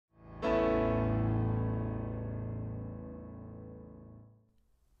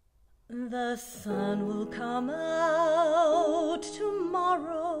The sun will come out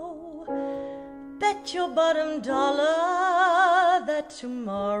tomorrow. Bet your bottom dollar that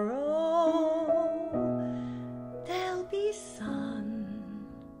tomorrow there'll be sun.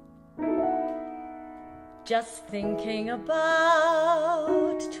 Just thinking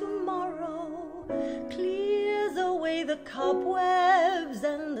about tomorrow clears away the cobwebs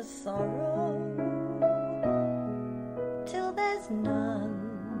and the sorrow till there's none.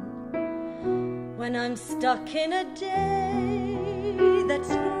 When I'm stuck in a day that's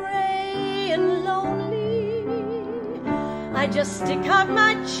gray and lonely, I just stick out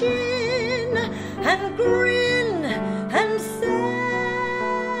my chin and grin and say,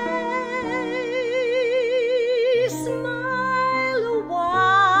 smile a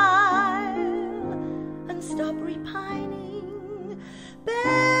while and stop repining.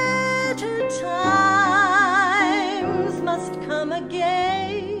 Better times must come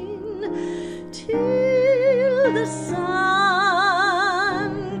again. Till the sun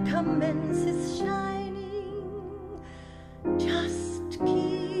commences shining, just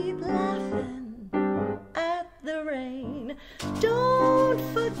keep laughing at the rain. Don't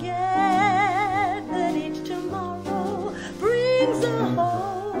forget that each tomorrow brings a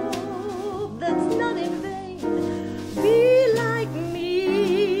hope that's not in vain. Be like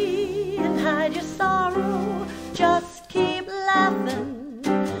me and hide your sorrow. Just keep laughing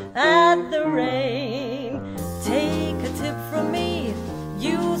at the rain. Take a tip from me,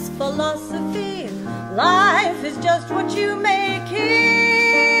 use philosophy. Life is just what you make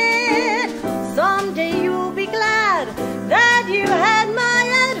it. Someday you'll be glad that you had my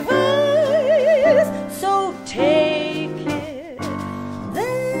advice. So take it,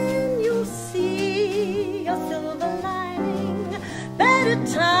 then you'll see a silver lining. Better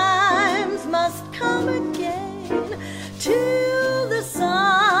times must come again till the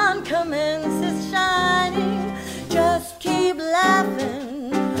sun commences shining. Just keep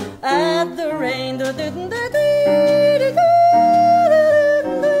laughing at the rain. The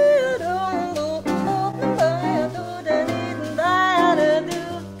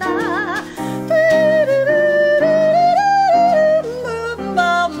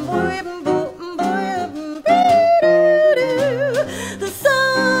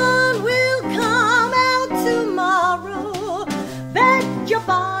sun will come out tomorrow. Bet your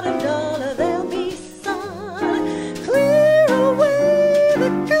bottom dollar there'll be sun. Clear away the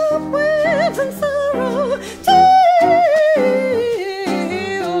cobwebs and sorrow till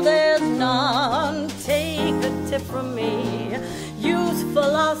there's none. Take a tip from me, use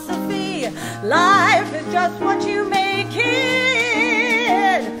philosophy. Life is just what you make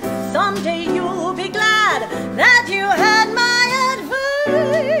it. Someday you'll be glad that you had my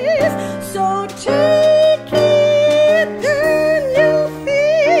advice. So take it, then you'll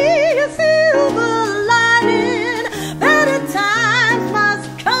see a silver lining. Better times must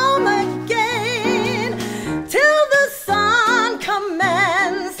come again till the sun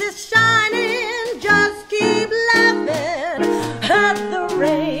commences shining. Just keep laughing at the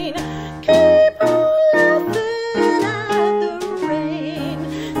rain. Keep on laughing at the rain.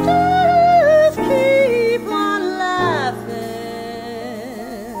 Just keep on laughing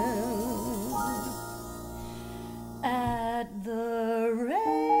at the rain.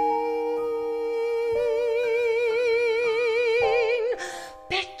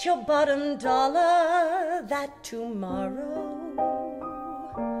 Bet your bottom dollar that tomorrow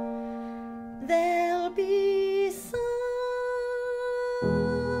there'll be